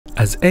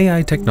As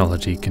AI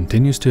technology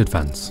continues to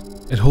advance,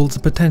 it holds the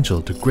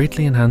potential to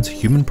greatly enhance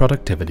human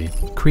productivity,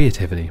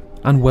 creativity,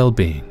 and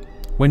well-being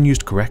when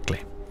used correctly.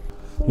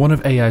 One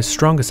of AI's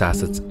strongest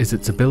assets is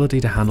its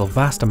ability to handle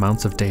vast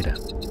amounts of data,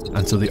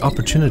 and so the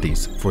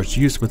opportunities for its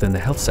use within the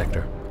health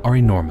sector are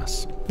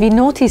enormous. We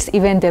noticed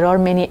even there are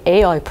many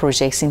AI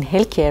projects in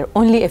healthcare,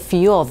 only a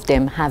few of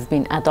them have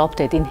been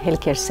adopted in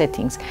healthcare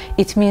settings.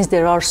 It means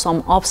there are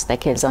some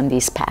obstacles on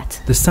this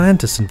path. The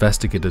scientists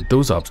investigated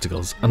those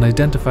obstacles and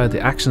identified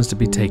the actions to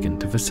be taken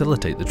to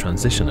facilitate the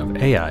transition of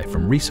AI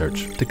from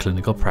research to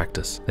clinical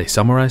practice. They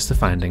summarized the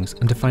findings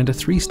and defined a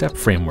 3-step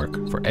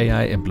framework for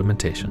AI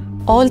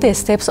implementation. All the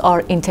steps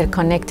are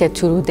interconnected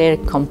through their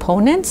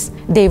components.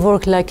 They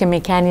work like a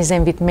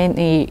mechanism with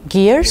many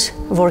gears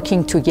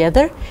working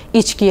together.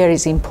 Each gear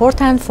is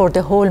important for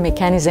the whole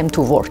mechanism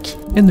to work.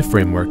 In the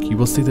framework, you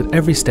will see that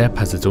every step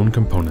has its own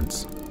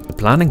components. The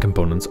planning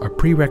components are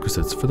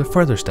prerequisites for the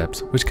further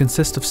steps, which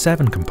consist of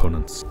 7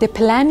 components. The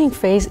planning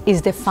phase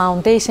is the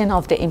foundation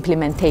of the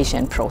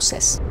implementation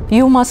process.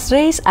 You must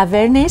raise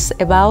awareness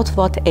about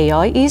what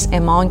AI is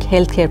among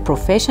healthcare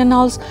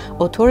professionals,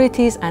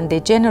 authorities, and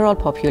the general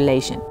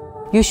population.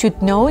 You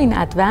should know in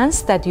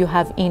advance that you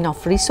have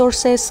enough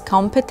resources,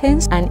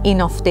 competence, and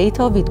enough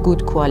data with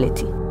good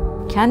quality.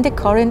 Can the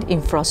current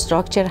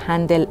infrastructure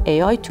handle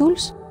AI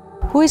tools?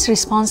 Who is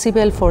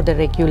responsible for the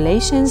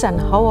regulations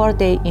and how are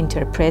they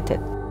interpreted?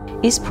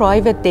 Is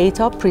private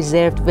data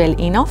preserved well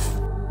enough?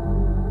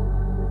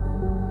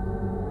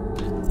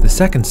 The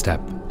second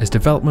step is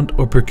development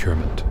or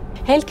procurement.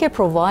 Healthcare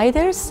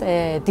providers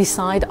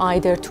decide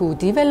either to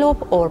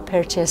develop or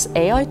purchase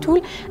AI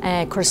tool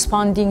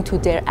corresponding to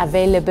their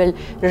available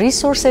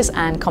resources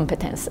and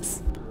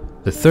competences.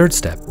 The third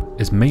step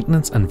is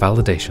maintenance and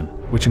validation,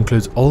 which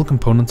includes all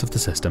components of the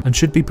system and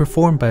should be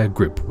performed by a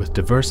group with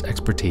diverse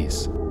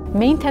expertise.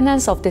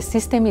 Maintenance of the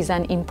system is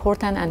an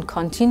important and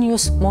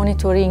continuous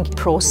monitoring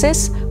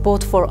process,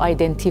 both for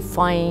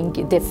identifying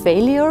the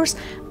failures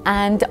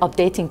and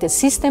updating the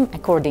system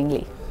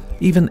accordingly.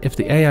 Even if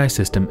the AI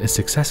system is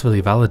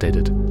successfully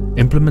validated,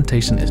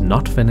 implementation is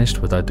not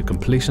finished without the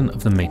completion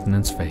of the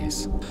maintenance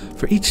phase.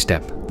 For each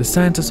step, the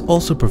scientists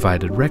also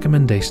provided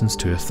recommendations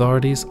to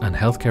authorities and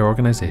healthcare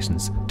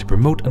organizations to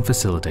promote and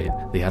facilitate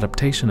the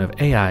adaptation of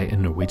AI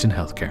in Norwegian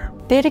healthcare.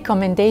 The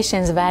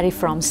recommendations vary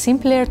from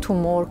simpler to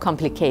more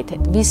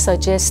complicated. We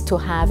suggest to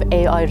have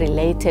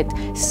AI-related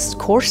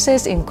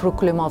courses in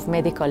curriculum of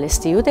medical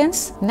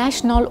students.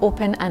 National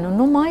open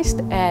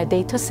anonymized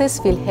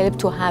datasets will help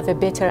to have a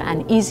better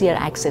and easier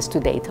access to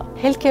data.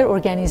 Healthcare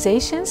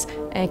organizations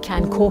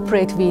can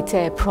cooperate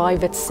with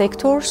private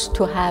sectors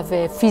to have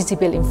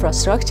feasible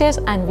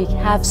infrastructures, and we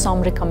have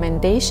some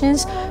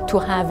recommendations to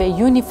have a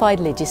unified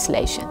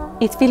legislation.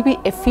 It will be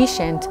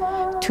efficient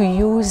to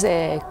use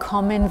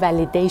common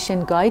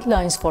validation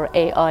guidelines for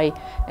AI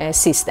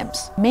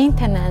systems.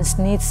 Maintenance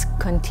needs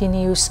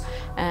continuous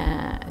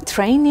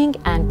training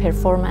and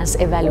performance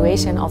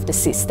evaluation of the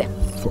system.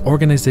 For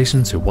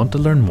organizations who want to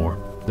learn more,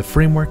 the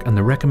framework and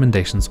the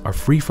recommendations are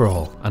free for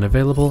all and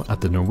available at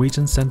the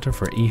Norwegian Centre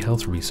for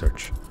e-Health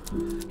Research.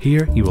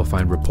 Here you will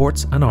find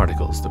reports and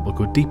articles that will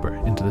go deeper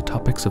into the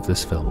topics of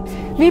this film.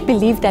 We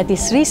believe that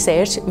this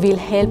research will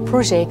help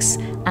projects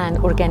and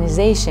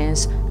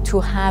organizations to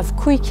have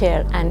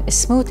quicker and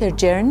smoother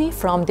journey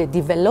from the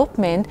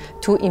development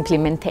to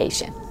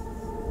implementation.